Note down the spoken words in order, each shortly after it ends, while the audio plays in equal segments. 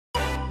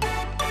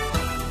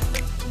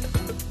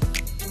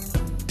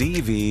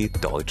DW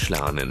Deutsch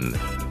lernen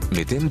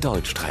mit dem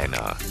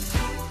Deutschtrainer.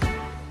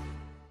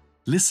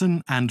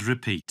 Listen and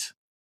repeat.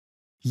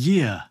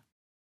 Year,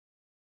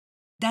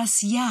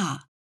 Das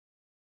Jahr,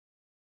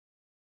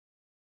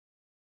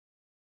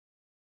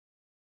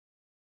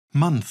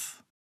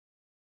 month,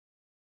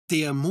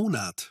 Der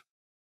Monat.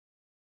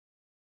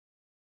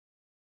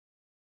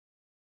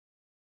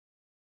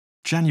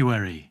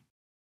 January,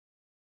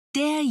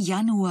 der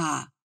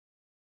Januar,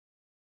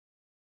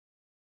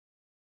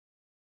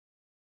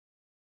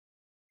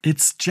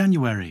 it's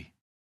January,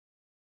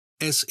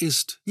 Es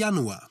ist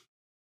Januar.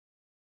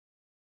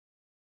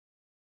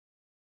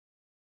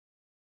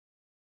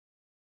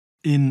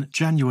 in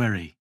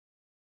January,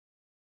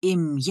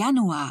 im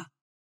Januar,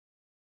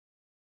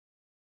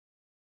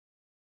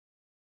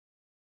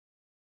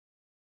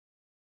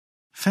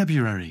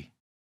 February,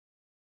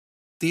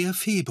 Der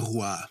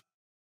Februar.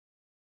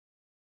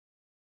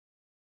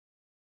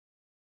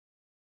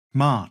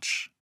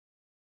 March,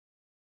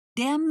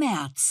 der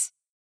März,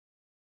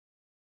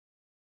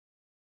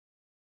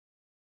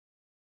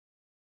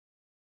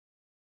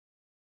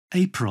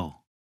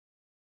 April,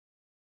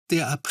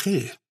 Der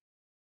April.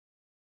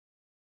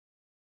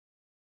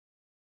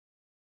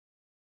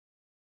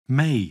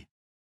 May,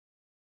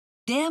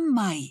 der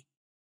Mai,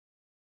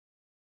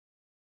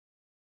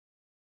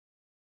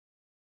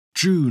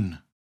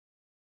 June,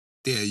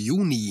 Der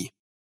Juni.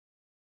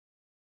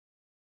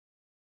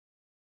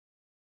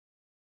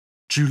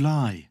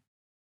 July,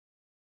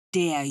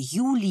 der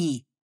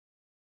Juli,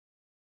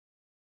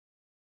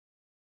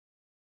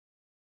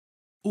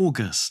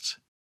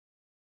 August,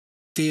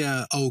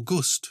 Der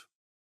August.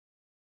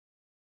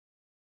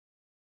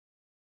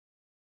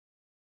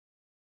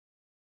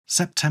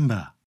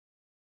 September,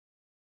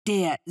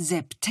 der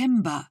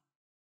September,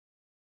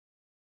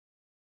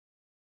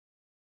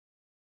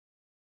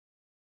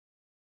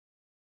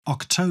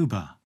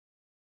 October,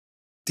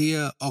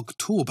 Der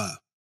Oktober.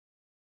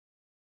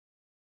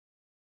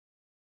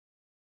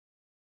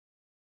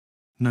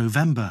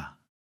 November,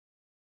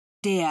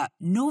 der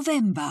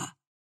November,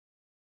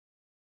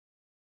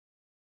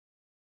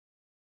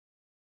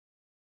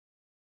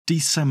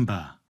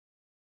 December,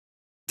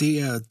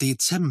 Der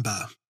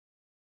Dezember.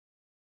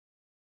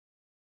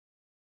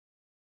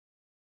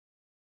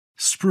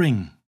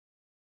 Spring,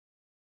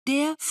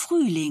 der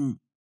Frühling,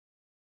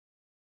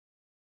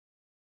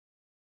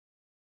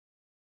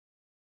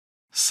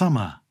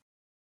 Summer,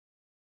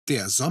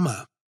 Der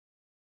Sommer.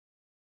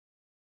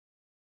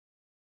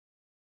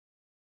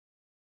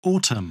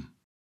 Autumn,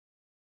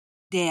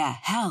 der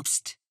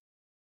Herbst,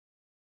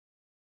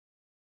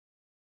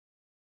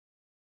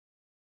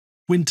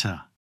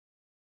 Winter,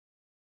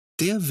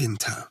 Der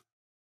Winter.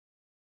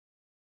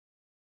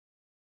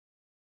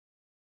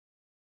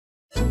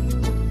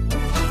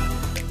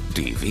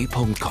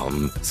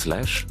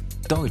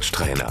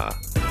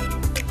 dw.com/Deutschtrainer